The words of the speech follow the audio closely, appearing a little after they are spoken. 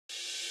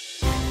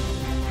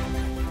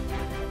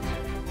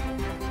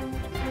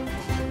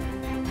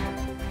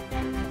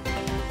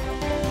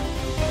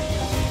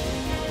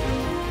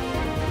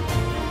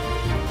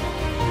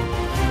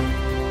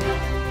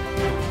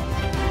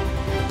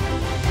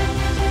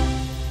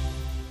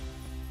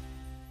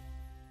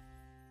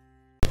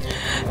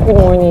Good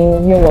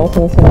morning. You're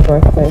welcome to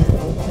Breakfast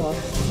on Plus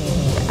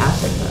TV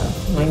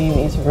Africa. My name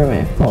is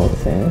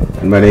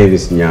Emefiele. And my name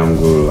is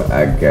Nyamgul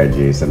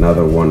Agaji. It's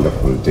another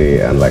wonderful day,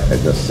 and like I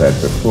just said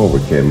before we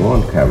came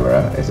on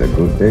camera, it's a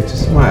good day to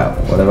smile.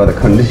 Whatever the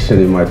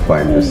condition you might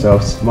find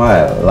yourself,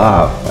 smile,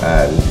 laugh,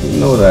 and you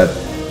know that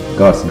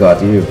God's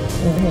got you.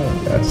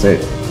 That's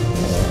it.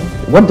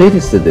 What date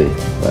is today,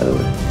 by the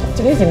way?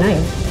 Today's the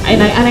 9th.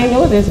 And I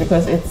know this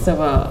because it's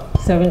about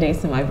 7 days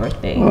to my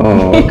birthday.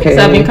 Oh, okay.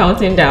 So I've been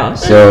counting down.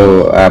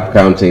 So I'm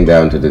counting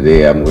down to the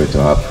day I'm going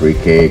to have free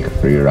cake,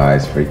 free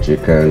rice, free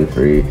chicken,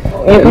 free...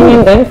 You're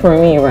bringing them for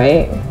me,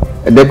 right?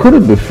 They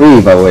couldn't be free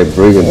if I were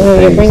bringing No,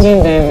 things. you're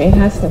bringing them. It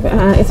has to be.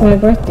 It's my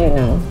birthday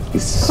now.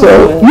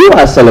 So you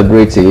are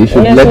celebrating. You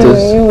should let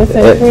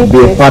us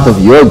be a part of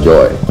your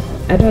joy.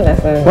 I don't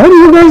understand. Why do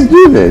you guys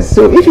do this?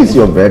 So if it's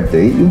your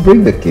birthday, you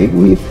bring the cake,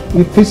 we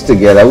feast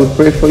together, we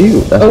pray for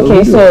you. That's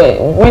okay,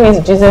 so when is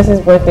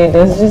Jesus' birthday,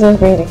 does Jesus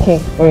bring the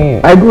cake for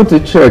you? I go to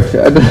church.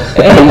 I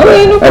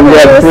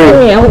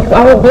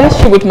will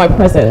bless you with my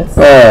presents.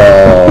 Oh,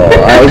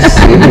 I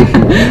see.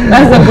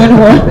 That's a good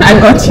one. I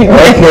got you.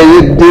 Okay,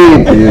 you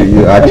did.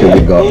 You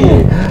actually got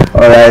me.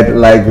 All right,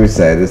 like we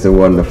said, it's a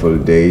wonderful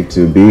day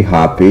to be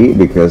happy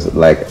because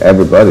like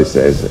everybody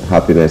says,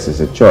 happiness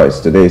is a choice.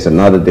 Today is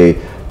another day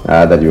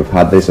that you've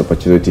had this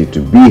opportunity to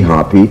be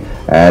happy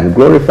and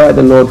glorify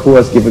the Lord who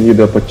has given you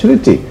the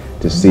opportunity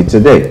to see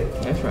today.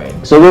 That's right.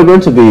 So we're going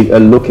to be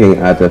looking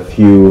at a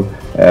few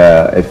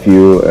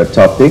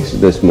topics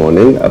this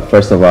morning.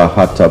 First of our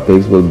hot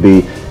topics will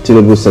be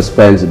Tinubu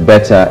suspends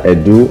Better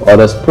Edu,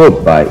 others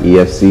probed by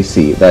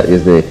EFCC. That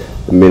is the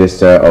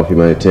Minister of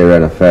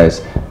Humanitarian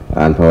Affairs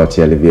and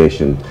Poverty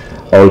Alleviation.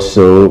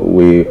 Also,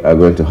 we are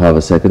going to have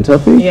a second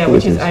topic. Yeah,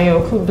 which is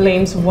Ayoku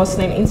blames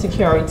worsening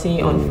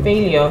insecurity on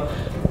failure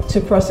to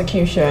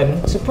prosecute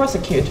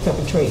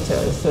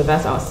perpetrators. So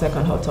that's our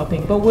second hot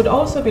topic. But we'd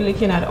also be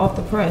looking at off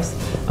the press.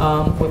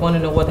 We want to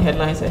know what the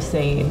headlines are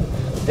saying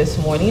this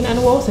morning, and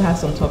we'll also have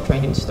some top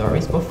trending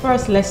stories. But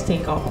first, let's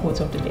take our quote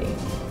of the day.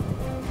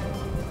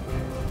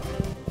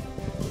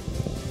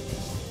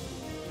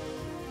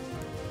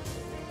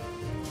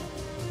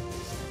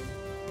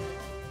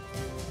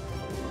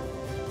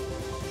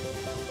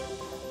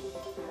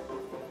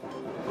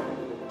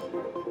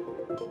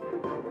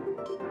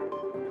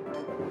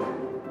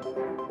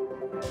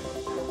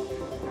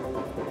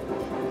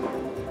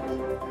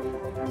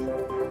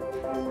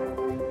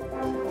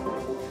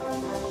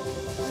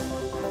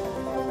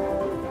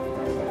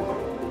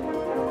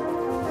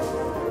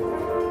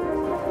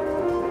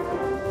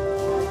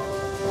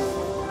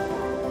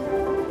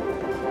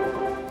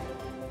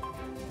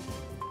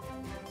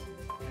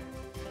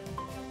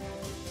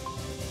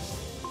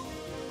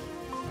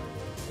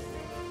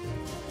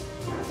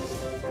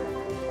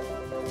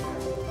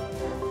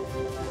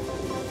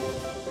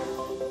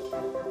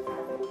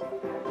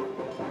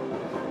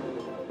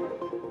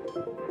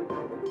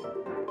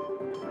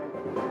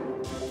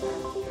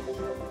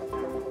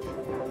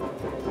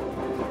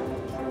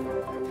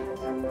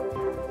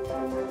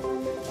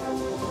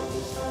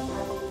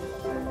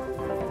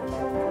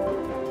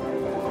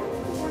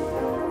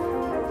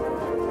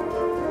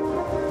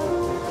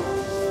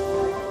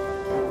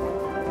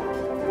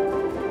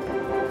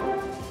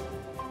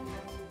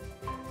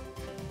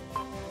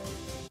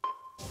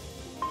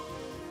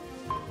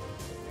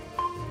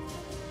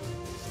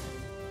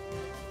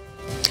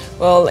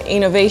 Well,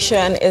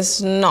 innovation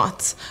is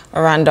not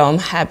a random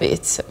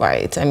habit,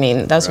 right? I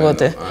mean, that's what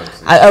a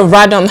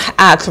random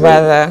act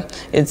rather.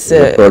 It's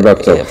a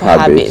product of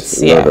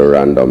habits, not a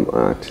random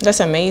act.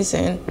 That's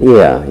amazing.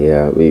 Yeah.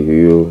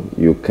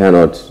 You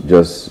cannot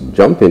just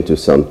jump into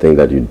something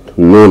that you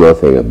know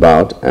nothing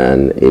about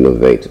and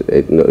innovate.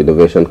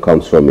 Innovation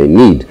comes from a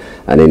need,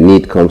 and a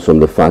need comes from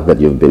the fact that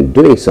you've been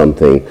doing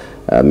something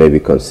maybe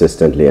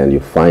consistently, and you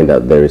find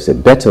out there is a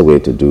better way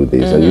to do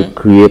this, and you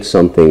create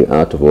something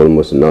out of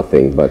almost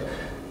nothing. But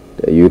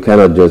you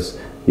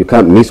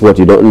can't miss what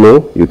you don't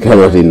know. You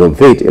cannot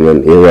innovate in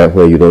an area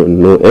where you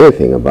don't know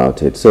anything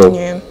about it.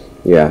 So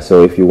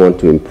so if you want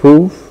to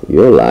improve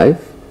your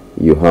life,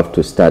 you have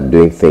to start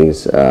doing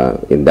things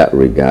in that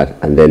regard,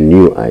 and then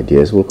new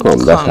ideas will come.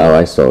 That's how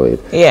I saw it.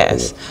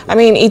 Yes. I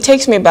mean, it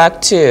takes me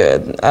back to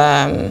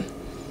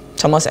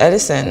Thomas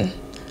Edison.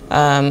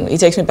 It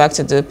takes me back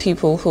to the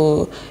people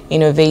who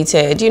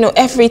innovated,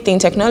 everything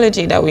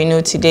technology that we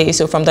know today.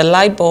 So from the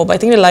light bulb, I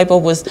think the light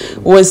bulb was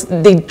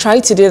they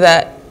tried to do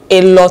that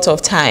a lot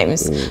of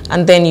times,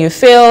 and then you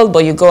fail,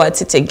 but you go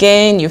at it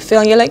again, you fail,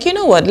 and you're like, you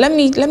know what, let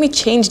me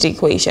change the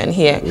equation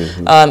here.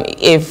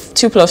 If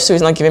 2 + 2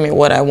 is not giving me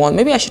what I want,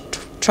 maybe I should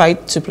try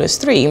 2 +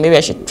 3, maybe I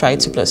should try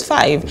 2 +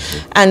 5,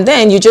 and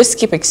then you just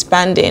keep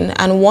expanding,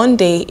 and one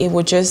day it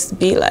would just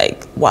be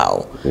like,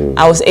 wow,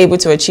 I was able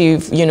to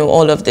achieve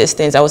all of these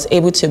things. I was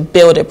able to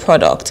build a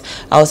product.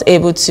 I was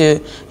able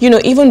to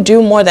even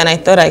do more than I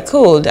thought I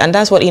could. And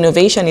that's what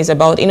innovation is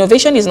about.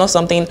 Innovation is not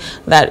something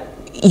that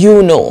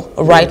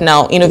right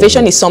now.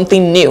 Innovation is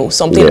something new,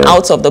 something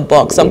out of the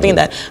box, something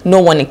that no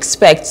one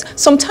expects.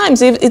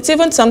 Sometimes it's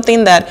even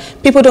something that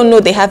people don't know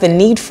they have a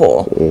need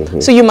for.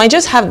 So you might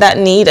just have that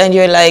need and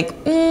you're like,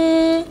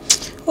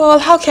 well,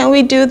 how can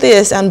we do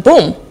this? And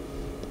boom,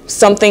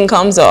 something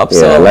comes up.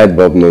 A light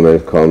bulb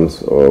moment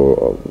comes,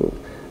 or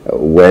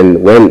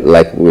when,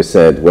 like we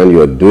said, when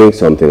you're doing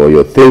something or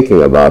you're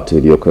thinking about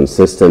it, you're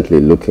consistently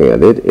looking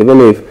at it. Even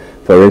if,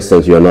 for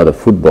instance, you're not a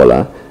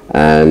footballer,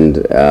 and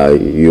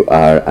you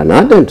are an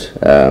ardent,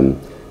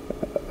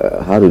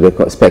 how do they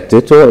call it,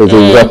 spectator? Is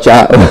it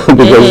watcher?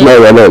 Because now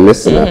you're not a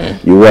listener.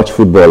 You watch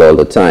football all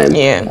the time.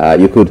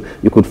 You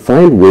could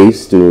find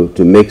ways to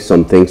make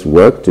some things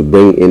work, to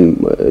bring in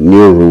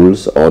new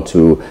rules, or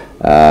to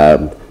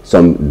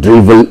some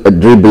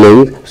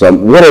dribbling,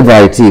 some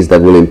whatever it is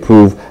that will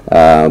improve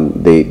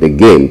the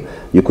game.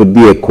 You could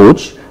be a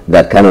coach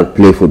that cannot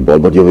play football,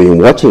 but you've been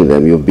watching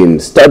them, you've been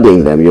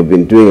studying them, you've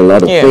been doing a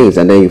lot of things,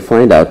 and then you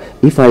find out,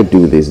 if I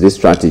do this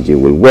strategy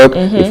will work.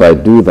 If I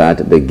do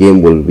that, the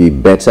game will be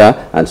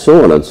better, and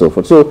so on and so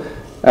forth. So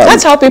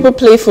that's how people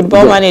play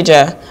Football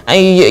Manager.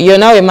 And you're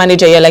now a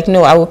manager, you're like,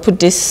 no, I will put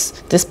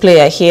this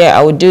player here,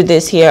 I will do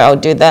this here, I'll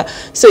do that.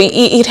 So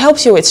it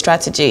helps you with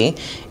strategy.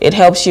 It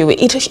helps you,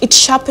 it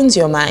sharpens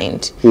your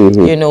mind.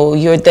 You know,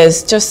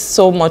 there's just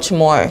so much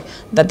more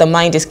that the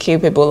mind is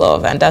capable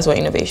of, and that's what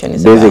innovation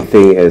is about. Basic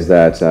thing is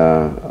that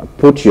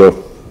put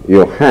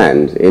your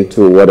hand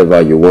into whatever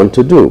you want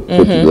to do.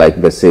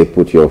 Like they say,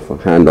 put your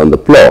hand on the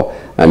plow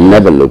and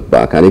never look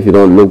back. And if you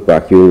don't look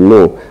back, you'll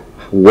know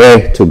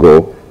where to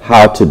go,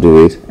 how to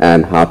do it,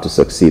 and how to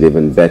succeed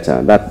even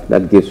better.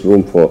 That gives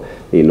room for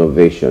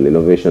innovation.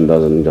 Innovation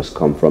doesn't just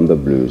come from the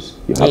blues.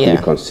 You have to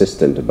be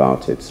consistent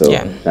about it. So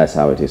that's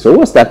how it is. So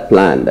what's that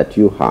plan that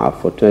you have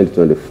for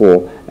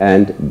 2024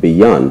 and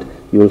beyond?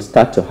 You'll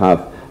start to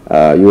have,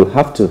 you'll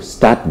have to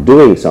start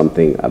doing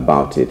something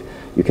about it.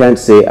 You can't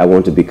say, I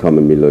want to become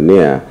a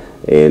millionaire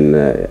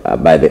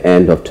by the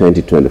end of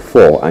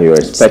 2024, and you're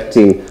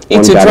expecting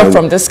it to drop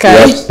from the sky.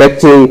 You're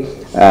expecting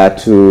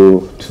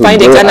to find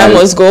a Ghana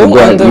must go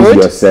on the road,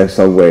 yourself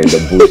somewhere in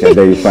the bush, and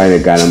then you find a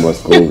Ghana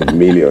must go with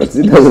millions.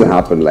 It doesn't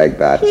happen like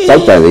that.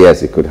 Sometimes,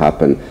 yes, it could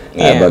happen,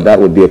 but that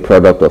would be a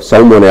product of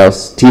someone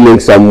else stealing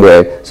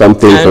somewhere,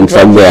 something from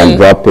somewhere and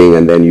dropping,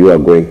 and then you are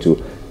going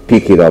to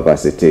pick it up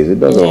as it is. It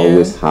doesn't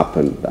always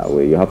happen that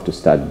way. You have to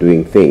start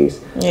doing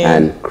things,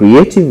 and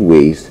creative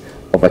ways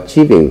of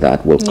achieving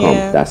that will come.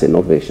 That's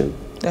innovation.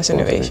 That's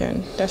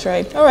innovation. That's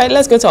right. All right,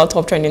 let's go to our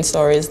top trending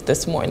stories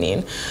this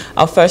morning.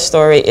 Our first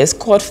story is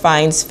court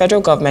finds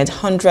federal government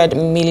 100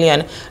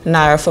 million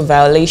naira for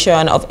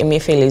violation of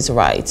Emefiele's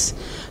rights.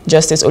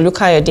 Justice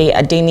Olukayode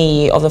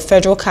Adeniyi of the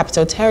Federal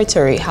Capital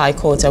Territory High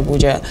Court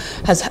Abuja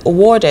has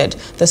awarded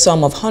the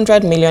sum of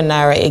 100 million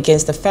naira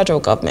against the federal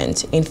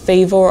government in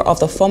favor of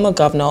the former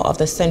governor of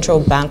the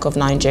Central Bank of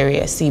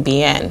Nigeria,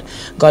 CBN,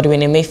 Godwin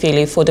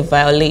Emefiele, for the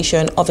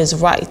violation of his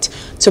right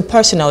to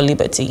personal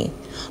liberty.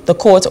 The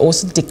court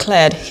also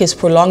declared his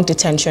prolonged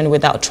detention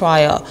without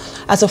trial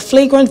as a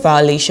flagrant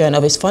violation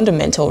of his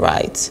fundamental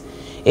rights.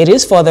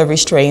 It further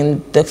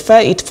restrained the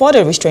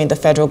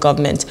federal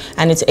government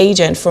and its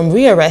agent from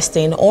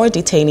rearresting or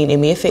detaining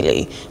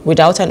Emefiele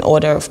without an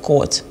order of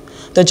court.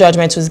 The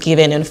judgment was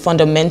given in a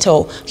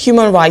fundamental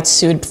human rights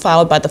suit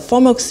filed by the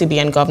former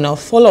CBN governor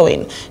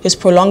following his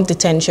prolonged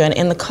detention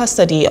in the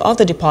custody of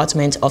the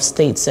Department of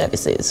State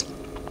Services.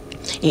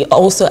 He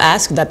also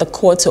asked that the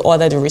court to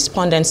order the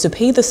respondents to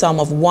pay the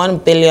sum of 1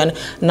 billion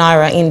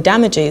naira in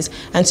damages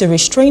and to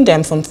restrain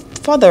them from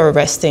further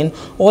arresting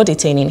or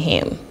detaining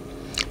him.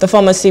 The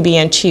former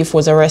CBN chief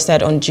was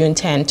arrested on June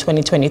 10,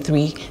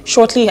 2023,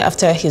 shortly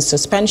after his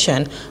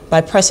suspension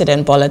by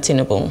President Bola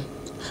Tinubu.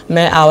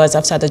 Mere hours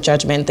after the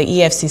judgment, the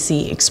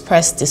EFCC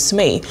expressed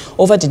dismay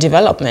over the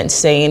development,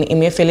 saying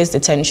Emefiele's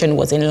detention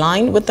was in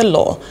line with the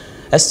law.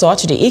 As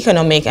such, the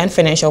Economic and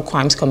Financial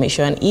Crimes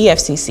Commission,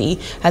 EFCC,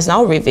 has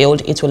now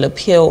revealed it will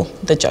appeal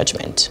the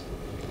judgment.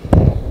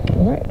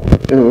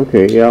 Right.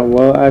 Okay, yeah,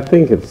 well, I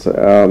think it's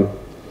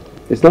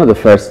not the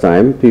first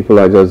time people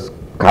are just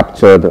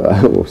captured,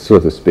 so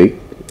to speak,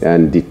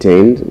 and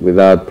detained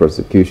without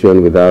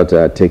prosecution,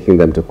 without taking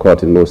them to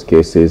court in most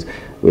cases,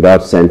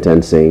 without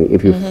sentencing.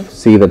 If you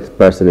see that the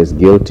person is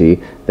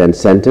guilty, then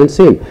sentence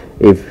him.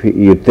 If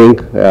you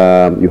think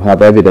you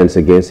have evidence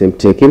against him,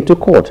 take him to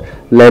court.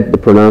 Let the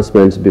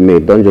pronouncements be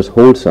made. Don't just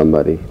hold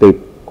somebody. They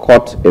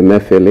caught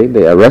Emefiele,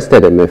 they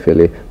arrested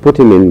Emefiele, put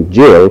him in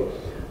jail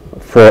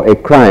for a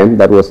crime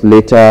that was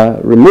later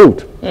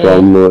removed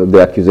from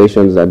the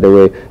accusations that they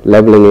were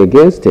leveling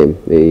against him.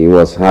 He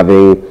was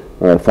having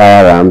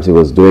firearms, he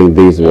was doing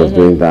this, he was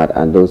doing that,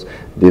 and those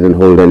didn't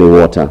hold any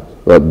water.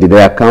 Well, did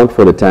they account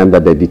for the time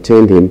that they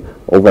detained him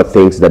over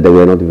things that they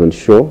were not even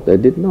sure? They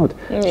did not.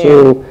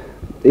 So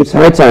it's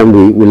high time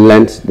we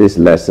learned this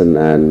lesson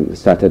and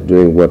started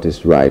doing what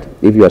is right.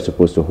 If you are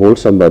supposed to hold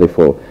somebody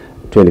for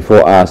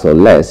 24 hours or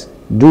less,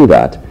 do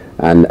that.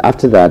 And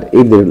after that,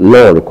 if the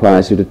law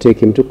requires you to take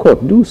him to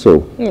court, do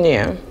so.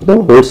 Yeah.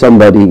 Don't hold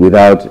somebody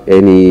without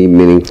any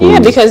meaningful Yeah,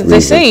 because they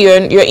reason.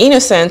 say you're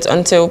innocent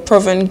until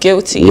proven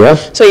guilty. Yeah.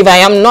 So if I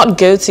am not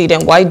guilty,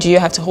 then why do you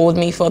have to hold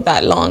me for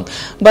that long?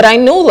 But I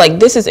know, like,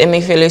 this is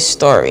Emefiele's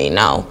story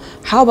now.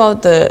 How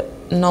about the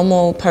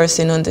normal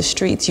person on the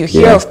streets? You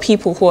hear of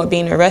people who are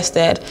being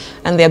arrested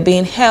and they're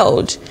being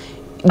held.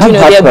 I've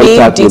had they're being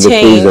contact with the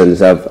detained.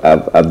 prisons.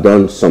 I've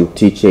done some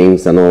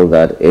teachings and all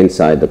that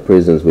inside the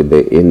prisons with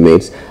the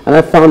inmates, and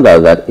I found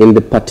out that in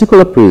the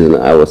particular prison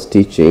I was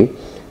teaching,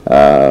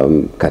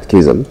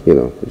 catechism,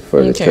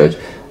 for the church,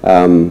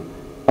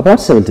 about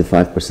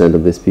 75%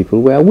 of these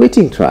people were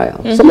awaiting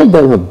trial. Some of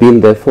them have been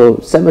there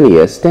for 7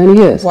 years, 10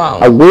 years,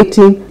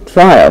 awaiting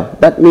trial.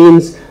 That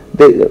means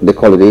they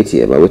call it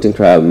ATM, awaiting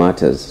trial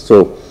matters.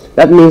 So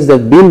that means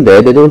they've been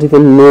there, they don't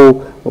even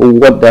know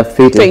what their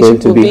fate is going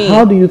to be.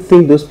 How do you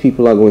think those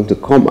people are going to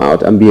come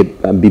out and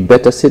be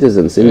better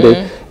citizens in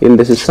the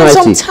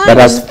society that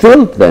has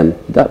failed them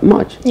that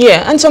much?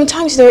 Yeah, and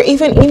sometimes they're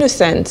even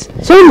innocent.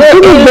 So some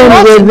of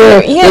them were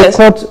there, they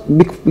caught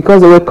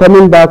because they were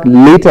coming back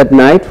late at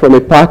night from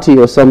a party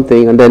or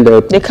something, and then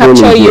they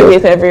capture you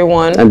with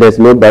everyone, and there's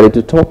nobody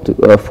to talk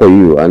to for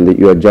you, and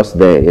you are just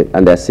there,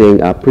 and they're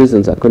saying our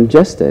prisons are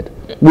congested.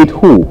 With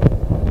who?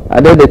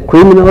 Are they the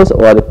criminals,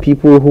 or are the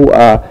people who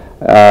are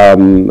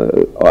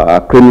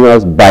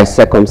criminals by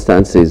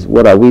circumstances?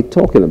 What are we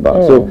talking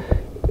about? So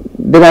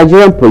the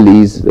Nigerian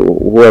police,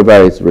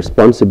 whoever is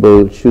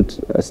responsible, should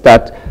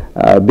start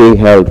being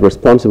held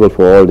responsible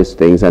for all these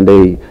things, and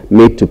they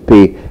need to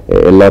pay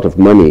a lot of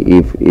money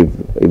if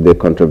they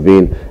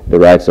contravene the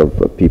rights of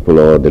people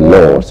or the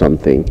law or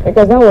something.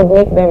 Because that would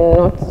make them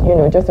not,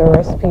 just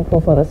arrest people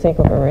for the sake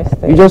of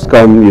arresting. You just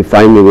come, you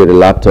find me with a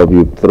laptop,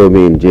 you throw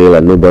me in jail,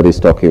 and nobody's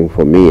talking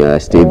for me. I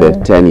stayed there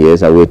 10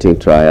 years awaiting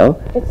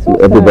trial. It's so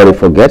Everybody sad.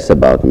 Forgets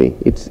about me.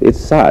 It's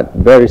sad,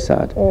 very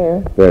sad,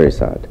 very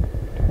sad.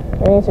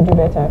 We need to do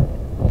better.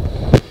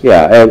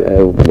 Yeah,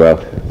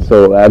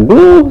 so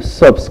Glo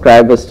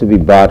subscribers to be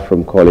barred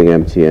from calling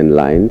MTN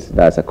lines.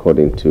 That's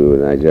according to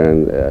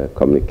Nigerian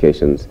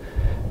Communications.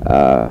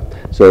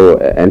 So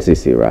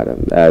NCC rather.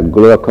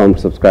 Globacom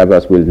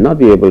subscribers will not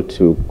be able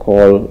to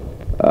call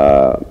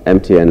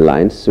MTN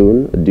lines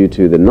soon due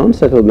to the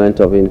non-settlement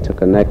of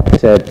interconnect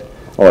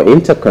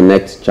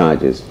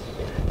charges.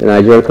 The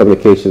Nigerian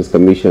Communications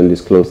Commission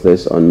disclosed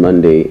this on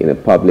Monday in a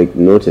public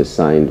notice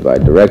signed by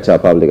Director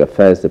of Public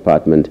Affairs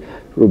Department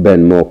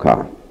Ruben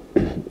Moka.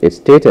 It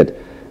stated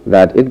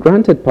that it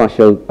granted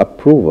partial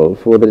approval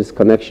for the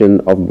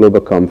disconnection of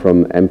Globacom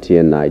from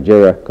MTN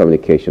Nigeria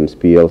Communications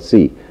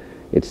PLC.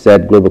 It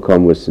said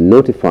Globacom was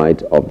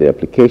notified of the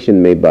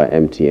application made by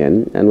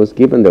MTN and was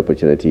given the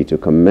opportunity to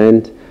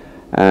comment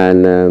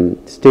and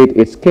state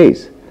its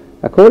case.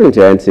 According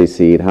to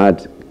NCC, it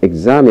had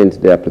examined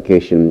the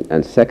application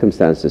and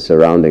circumstances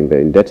surrounding the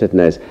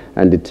indebtedness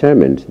and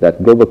determined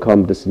that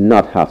Globacom does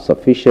not have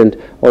sufficient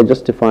or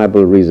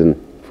justifiable reason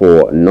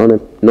for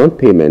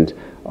non-payment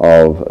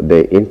of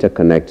the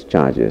interconnect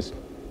charges.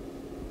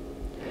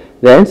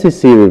 The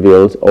NCC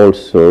reveals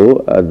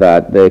also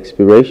that the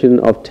expiration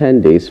of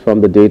 10 days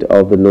from the date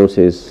of the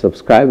notice,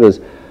 subscribers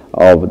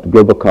of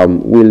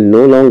Globacom will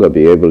no longer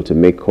be able to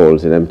make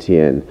calls in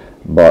MTN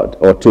to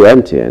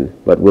MTN,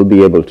 but will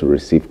be able to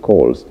receive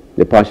calls.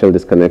 The partial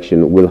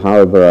disconnection will,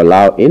 however,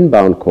 allow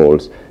inbound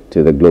calls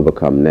to the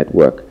Globacom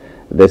network.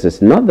 This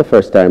is not the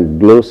first time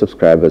Glo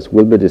subscribers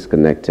will be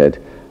disconnected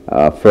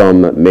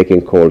from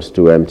making calls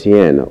to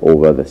MTN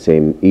over the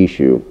same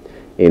issue.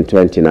 In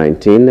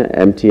 2019,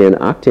 MTN,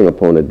 acting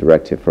upon a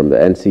directive from the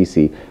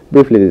NCC,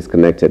 briefly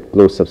disconnected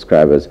Glo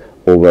subscribers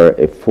over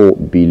a 4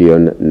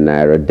 billion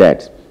naira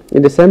debt.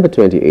 In December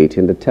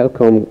 2018, the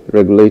telecom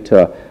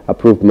regulator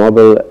approved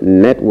mobile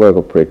network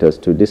operators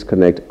to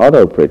disconnect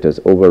other operators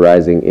over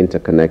rising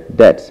interconnect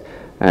debts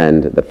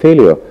and the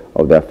failure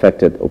of the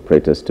affected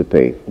operators to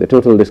pay. The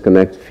total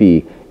disconnect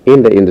fee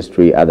in the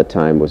industry at the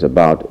time was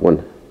about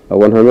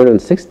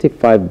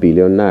 165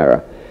 billion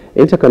naira.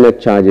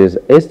 Interconnect charges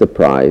is the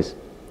price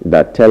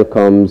that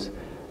telecoms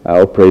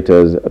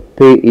operators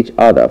pay each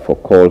other for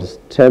calls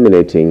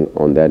terminating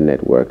on their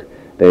network.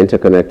 The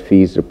interconnect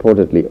fees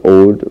reportedly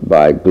owed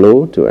by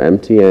Glo to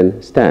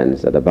MTN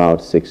stands at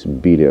about 6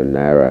 billion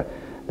naira.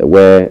 There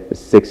were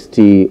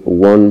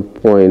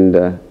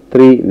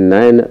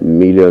 61.39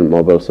 million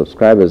mobile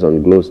subscribers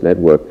on Glo's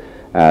network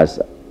as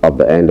of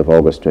the end of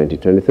August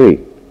 2023.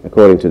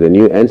 According to the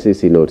new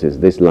NCC notice,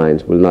 these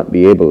lines will not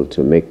be able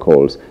to make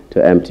calls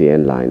to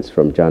MTN lines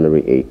from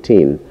January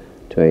 18,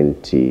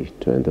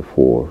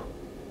 2024.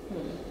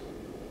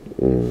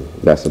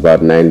 That's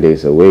about 9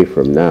 days away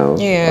from now.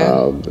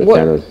 Yeah.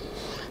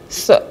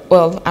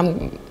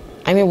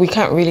 I mean, we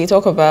can't really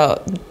talk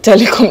about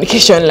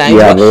telecommunication lines.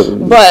 Yeah,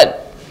 but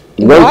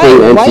one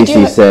thing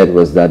NCC said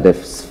was that they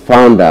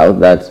found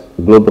out that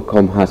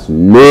Globacom has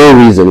no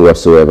reason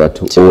whatsoever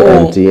to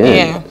owe MTN.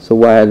 Yeah. So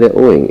why are they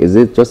owing? Is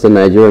it just a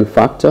Nigerian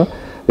factor?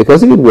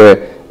 Because if it were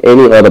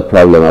any other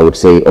problem, I would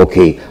say,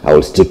 okay, I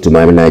will stick to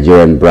my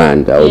Nigerian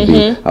brand. I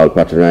will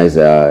patronize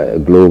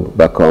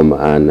Globacom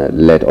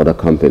and let other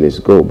companies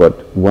go. But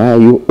why are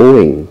you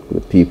owing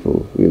the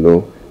people? You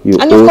know,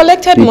 and you've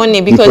collected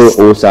money because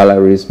people owe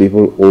salaries,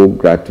 people owe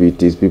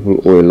gratuities, people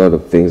owe a lot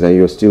of things, and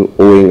you're still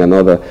owing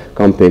another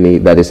company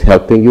that is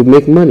helping you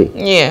make money.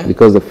 Yeah.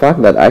 Because the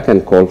fact that I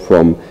can call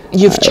from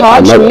you've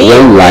charged me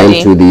one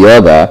line to the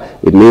other,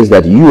 it means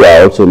that you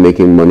are also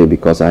making money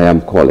because I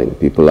am calling.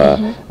 People are,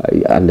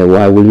 and then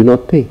why will you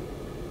not pay?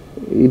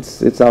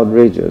 It's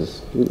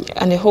outrageous.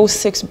 And a whole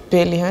 6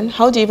 billion.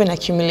 How do you even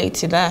accumulate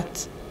to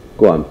that?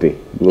 Go and pay.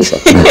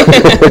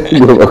 Globacom,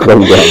 go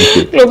and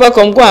pay.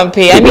 Globacom, go and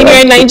pay. I mean,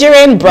 you're a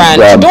Nigerian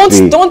brand.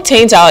 Don't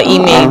taint our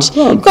image,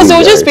 because it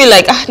will just be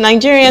like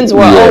Nigerians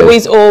were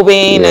always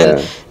owing,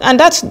 and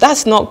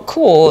that's not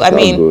cool. I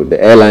mean, good.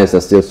 The airlines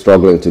are still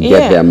struggling to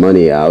get their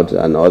money out,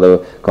 and other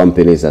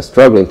companies are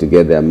struggling to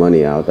get their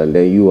money out, and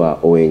then you are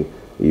owing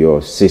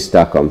your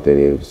sister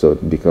company. So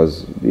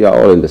because you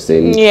are all in the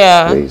same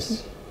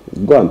place.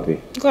 Go and pay.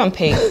 Go and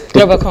pay.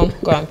 Globacom,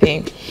 go and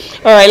pay.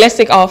 All right, let's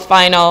take our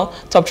final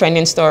top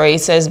trending story. It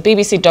says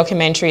BBC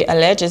documentary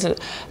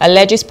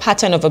alleges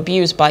pattern of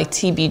abuse by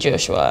TB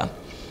Joshua.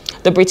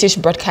 The British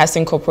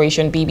Broadcasting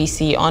Corporation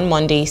BBC on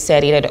Monday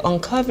said it had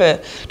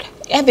uncovered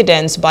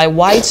evidence by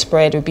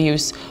widespread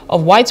abuse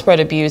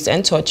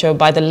and torture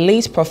by the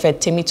late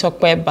prophet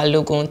Temitope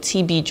Balogun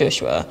TB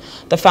Joshua,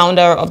 the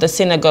founder of the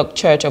Synagogue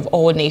Church of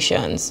All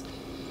Nations.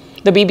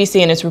 The BBC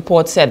in its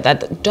report said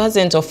that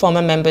dozens of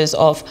former members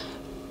of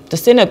the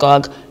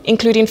synagogue,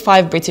 including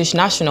 5 British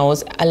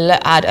nationals,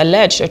 had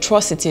alleged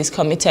atrocities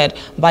committed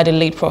by the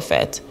late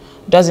prophet.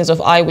 Dozens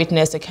of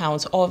eyewitness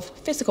accounts of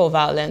physical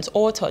violence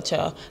or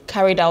torture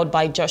carried out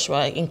by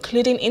Joshua,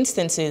 including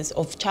instances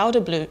of child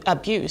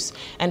abuse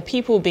and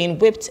people being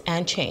whipped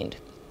and chained.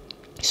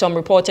 Some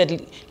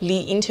reportedly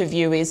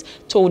interviewees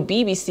told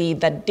BBC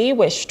that they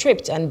were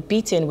stripped and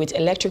beaten with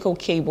electrical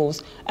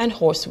cables and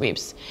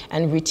horsewhips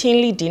and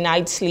routinely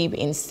denied sleep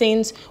in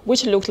scenes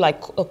which looked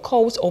like a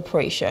cult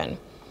operation.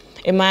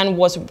 A man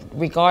was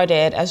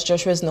regarded as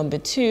Joshua's number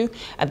 2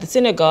 at the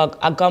synagogue,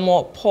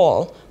 Agamo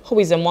Paul, who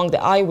is among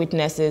the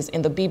eyewitnesses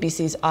in the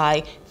BBC's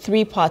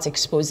three-part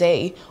expose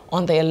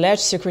on the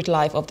alleged secret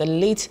life of the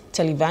late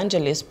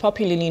televangelist,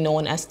 popularly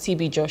known as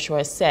TB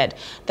Joshua, said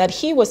that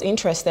he was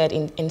interested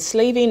in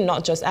enslaving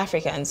not just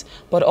Africans,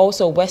 but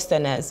also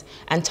Westerners,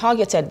 and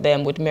targeted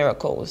them with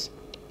miracles.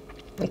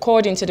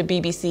 According to the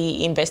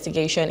BBC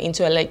investigation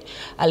into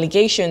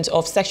allegations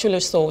of sexual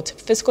assault,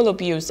 physical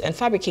abuse, and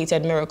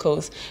fabricated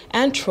miracles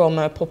and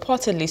trauma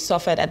purportedly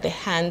suffered at the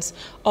hands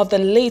of the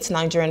late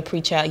Nigerian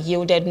preacher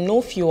yielded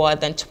no fewer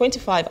than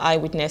 25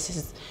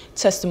 eyewitnesses'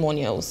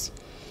 testimonials.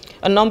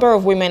 A number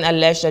of women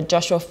alleged that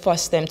Joshua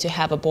forced them to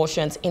have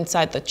abortions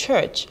inside the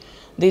church.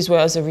 These were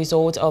as a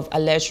result of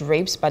alleged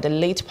rapes by the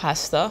late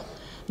pastor.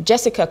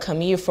 Jessica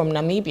Camille from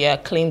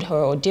Namibia claimed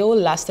her ordeal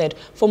lasted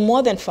for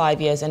more than 5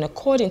 years, and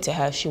according to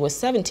her, she was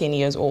 17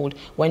 years old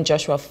when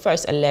Joshua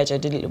first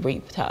allegedly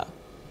raped her.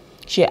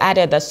 She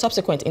added that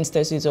subsequent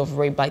instances of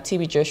rape by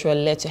TB Joshua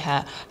led to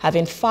her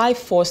having 5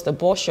 forced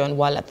abortions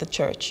while at the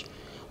church.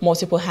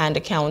 Multiple first-hand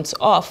accounts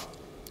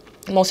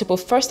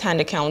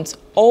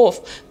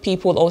of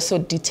people also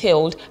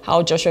detailed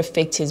how Joshua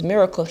faked his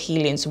miracle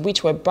healings,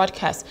 which were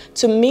broadcast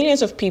to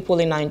millions of people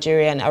in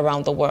Nigeria and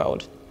around the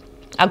world.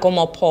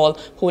 Agoma Paul,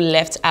 who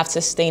left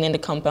after staying in the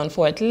compound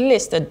for at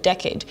least a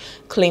decade,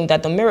 claimed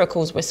that the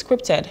miracles were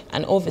scripted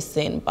and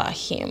overseen by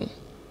him.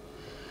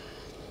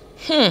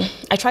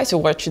 I tried to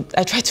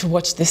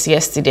watch this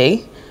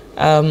yesterday,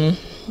 and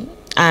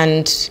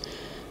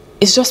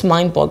it's just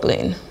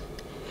mind-boggling.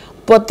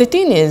 But the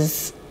thing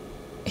is,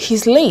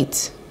 he's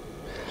late.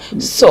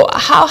 So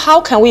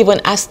how can we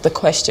even ask the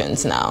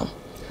questions now?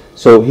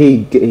 So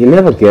he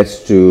never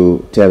gets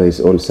to tell his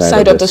own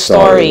side of the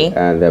story.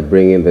 And they're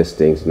bringing these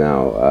things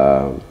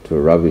now to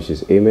rubbish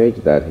his image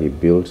that he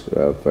built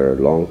for a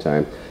long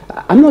time.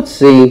 I'm not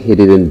saying he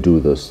didn't do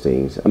those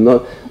things. I'm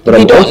not. But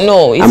I'm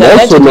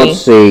also not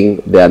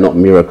saying they are not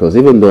miracles,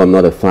 even though I'm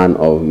not a fan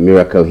of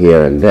miracle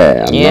here and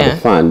there. I'm not a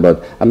fan,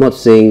 but I'm not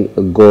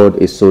saying God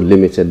is so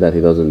limited that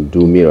he doesn't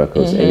do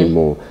miracles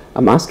anymore.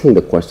 I'm asking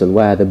the question,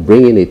 why are they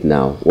bringing it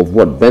now? Of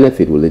what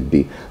benefit will it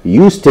be?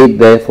 You stayed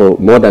there for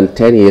more than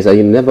 10 years and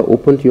you never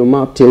opened your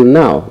mouth till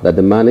now that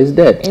the man is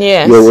dead.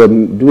 Yes. You were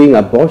doing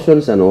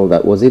abortions and all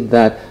that. Was it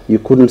that you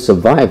couldn't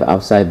survive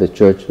outside the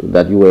church,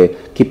 that you were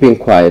keeping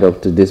quiet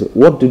up to this?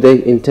 What do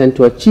they intend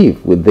to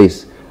achieve with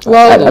this?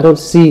 Well, I don't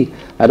see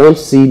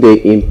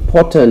the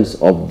importance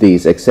of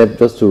this except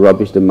just to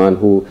rubbish the man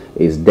who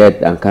is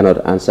dead and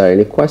cannot answer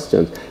any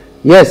questions.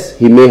 Yes,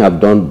 he may have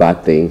done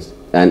bad things.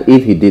 And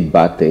if he did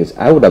bad things,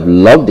 I would have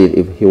loved it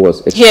if he was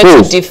exposed. He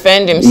had to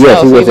defend himself.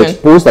 Yes, he was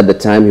exposed at the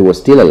time he was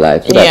still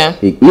alive. So that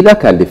he either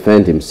can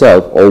defend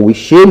himself or we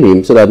shame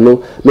him so that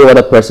no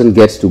other person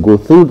gets to go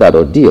through that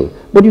ordeal.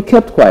 But you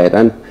kept quiet.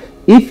 And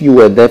if you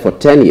were there for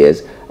 10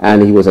 years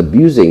and he was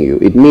abusing you,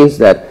 it means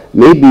that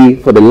maybe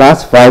for the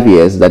last 5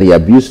 years that he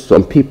abused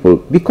some people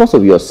because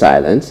of your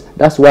silence.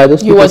 That's why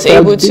those people was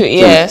able victims. to,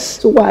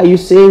 yes. So why are you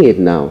saying it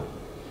now?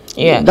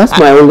 Yeah. That's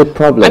my only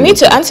problem. I mean,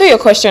 to answer your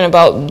question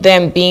about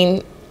them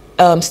being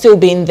still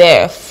being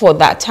there for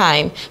that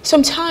time,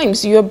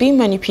 sometimes you're being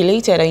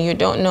manipulated and you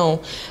don't know.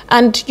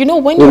 And you know,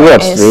 when you're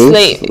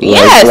enslaved,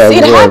 yes,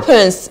 it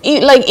happens.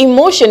 Like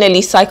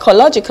emotionally,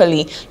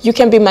 psychologically, you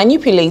can be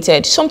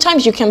manipulated.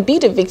 Sometimes you can be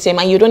the victim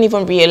and you don't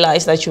even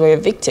realize that you are a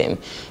victim.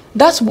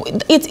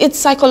 It's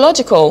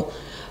psychological.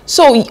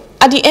 So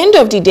at the end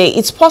of the day,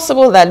 it's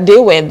possible that they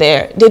were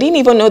there. They didn't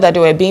even know that they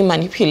were being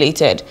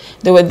manipulated.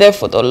 They were there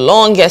for the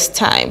longest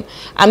time.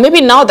 And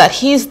maybe now that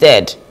he's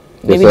dead,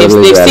 maybe they've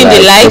seen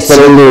the light. They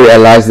suddenly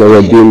realized they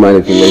were being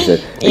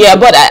manipulated. Yeah,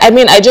 but I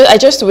mean, I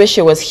just wish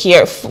it was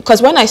here.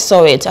 Because when I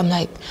saw it, I'm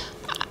like,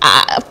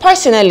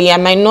 personally,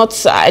 I'm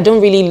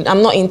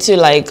not into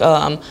like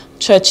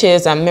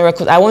churches and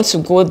miracles. I want to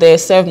go there,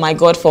 serve my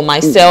God for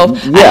myself.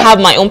 I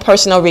have my own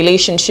personal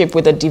relationship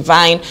with the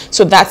divine,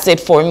 so that's it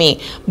for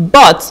me.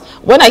 But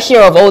when I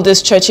hear of all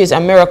these churches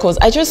and miracles,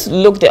 I just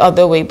look the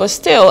other way. But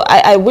still,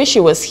 I wish he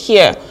was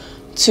here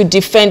to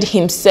defend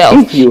himself.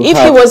 If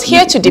he was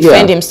here to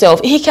defend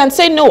himself, he can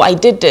say, no, I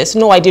did this,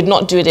 no, I did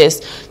not do this.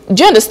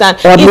 Do you understand?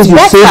 Or at least you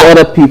save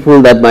other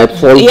people that might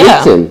fall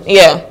victim.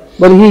 Yeah.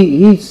 But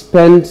he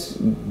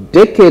spent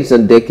decades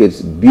and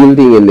decades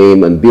building a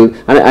name and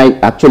I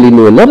actually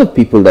know a lot of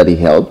people that he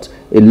helped.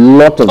 A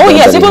lot of them. Oh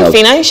yes, even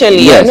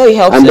financially. Yes. I know he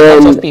helps a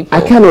lot of people.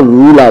 I cannot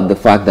rule out the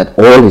fact that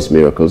all his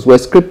miracles were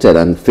scripted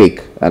and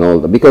fake and all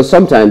that, because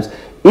sometimes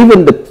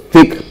even the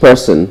fake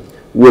person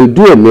will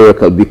do a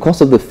miracle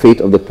because of the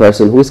fate of the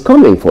person who is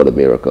coming for the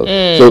miracle.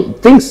 So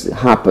things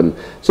happen.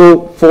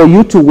 So for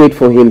you to wait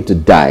for him to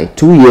die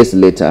 2 years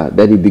later,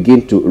 then you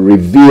begin to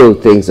reveal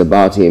things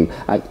about him,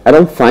 I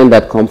don't find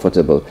that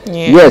comfortable.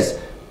 Yes,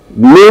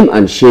 name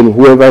and shame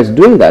whoever is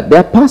doing that. There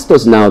are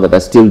pastors now that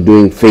are still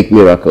doing fake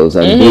miracles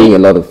and doing a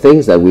lot of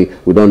things that we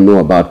don't know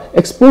about.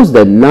 Expose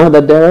them now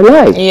that they're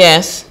alive.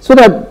 Yes. So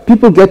that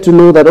people get to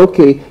know that,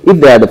 okay,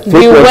 if they are the fake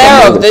ones,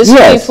 beware of these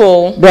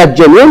people. There are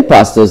genuine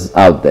pastors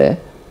out there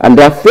and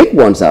there are fake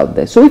ones out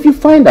there. So if you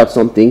find out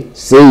something,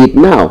 say it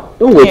now.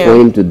 Don't wait for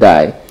him to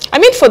die. I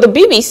mean, for the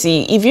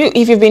BBC,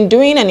 if you've been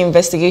doing an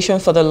investigation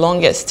for the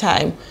longest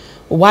time,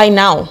 why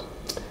now?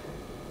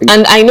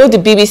 And I know the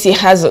BBC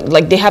has,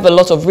 like, they have a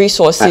lot of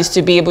resources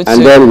to be able to.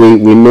 And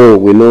then we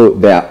know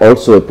they are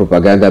also a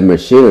propaganda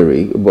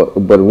machinery. But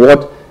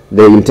what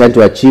they intend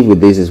to achieve with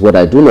this is what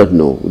I do not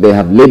know. They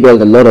have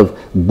labeled a lot of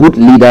good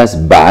leaders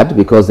bad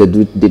because they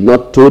did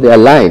not toe their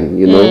line.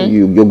 You know,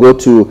 you go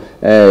to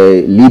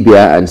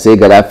Libya and say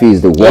Gaddafi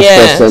is the worst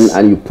person,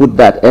 and you put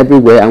that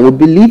everywhere, and we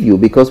believe you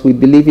because we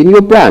believe in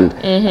your brand.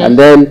 And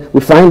then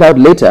we find out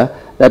later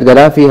that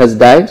Gaddafi has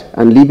died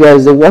and Libya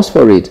is the worse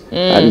for it.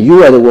 And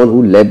you are the one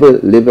who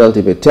labeled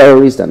him a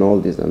terrorist and all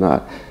this and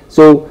that.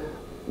 So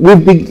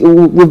we've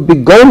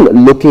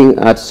begun looking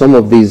at some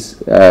of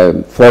these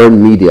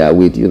foreign media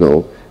with, you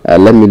know,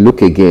 let me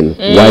look again.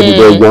 Why do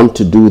they want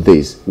to do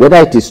this?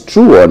 Whether it is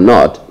true or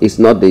not is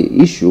not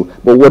the issue,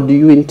 but what do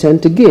you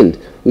intend to gain?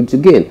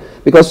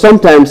 Because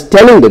sometimes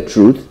telling the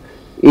truth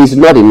is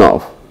not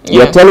enough.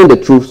 You are telling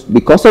the truth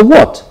because of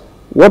what?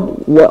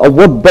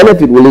 What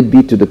benefit will it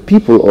be to the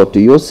people or to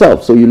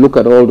yourself? So you look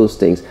at all those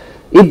things.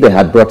 If they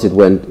had brought it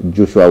when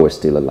Joshua was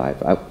still alive,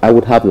 I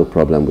would have no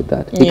problem with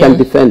that. He can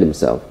defend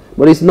himself,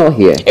 but it's not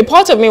here. A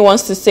part of me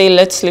wants to say,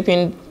 let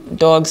sleeping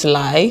dogs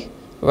lie,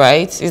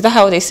 right? Is that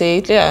how they say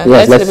it? Yeah.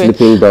 Yes, let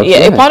sleeping dogs lie.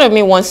 A part of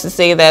me wants to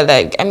say that,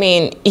 like, I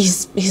mean,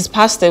 he's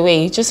passed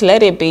away. Just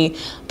let it be.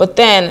 But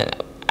then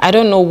I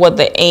don't know what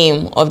the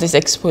aim of this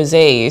expose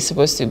is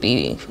supposed to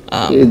be.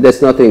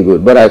 There's nothing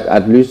good, but I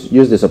at least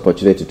use this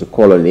opportunity to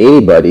call on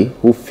anybody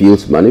who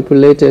feels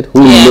manipulated,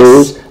 who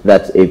knows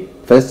that a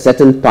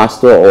certain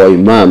pastor or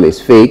imam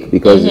is fake,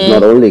 because it's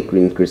not only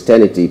in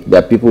Christianity.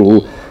 There are people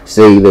who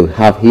say they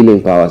have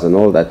healing powers and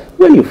all that.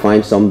 When you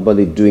find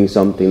somebody doing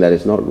something that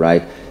is not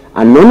right,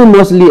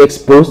 anonymously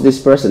expose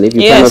this person. If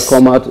you cannot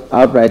come out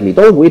outrightly,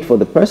 don't wait for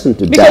the person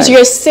to die. Because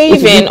you're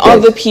saving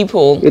other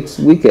people. It's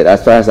wicked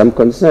as far as I'm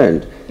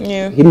concerned.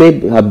 He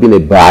may have been a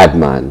bad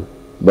man,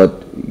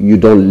 but you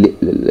don't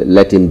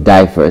let him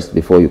die first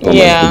before you come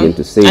and begin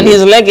to save him. And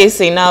his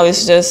legacy now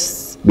is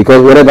just...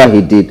 Because whatever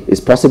he did, it's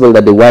possible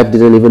that the wife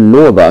didn't even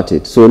know about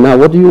it. So now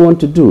what do you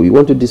want to do? You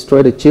want to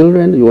destroy the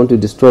children? You want to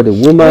destroy the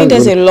woman? I mean,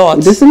 there's a lot.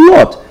 There's a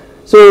lot.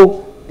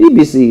 So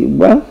BBC,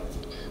 well,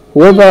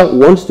 whoever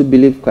wants to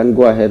believe can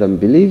go ahead and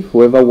believe.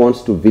 Whoever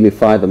wants to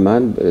vilify the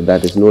man,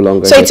 that is no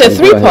longer... So it's a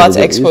 3-part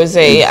expose.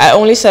 I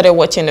only started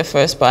watching the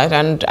first part,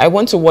 and I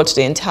want to watch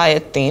the entire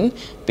thing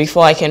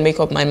before I can make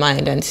up my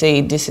mind and say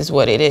this is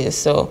what it is.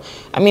 So,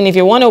 I mean, if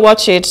you want to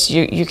watch it,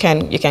 you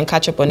can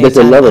catch up on it. There's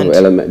a lot of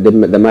elements.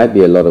 There might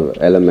be a lot of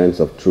elements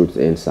of truth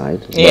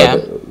inside.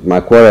 But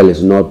my quarrel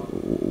is not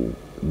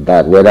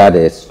that whether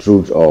there's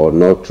truth or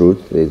no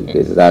truth,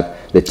 is that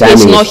the timing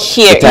it's not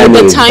here.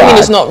 The timing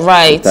is not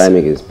right. The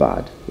timing is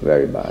bad,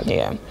 very bad.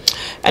 Yeah.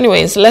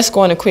 Anyways, let's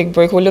go on a quick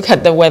break. We'll look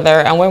at the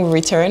weather, and when we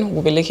return,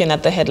 we'll be looking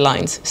at the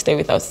headlines. Stay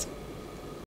with us.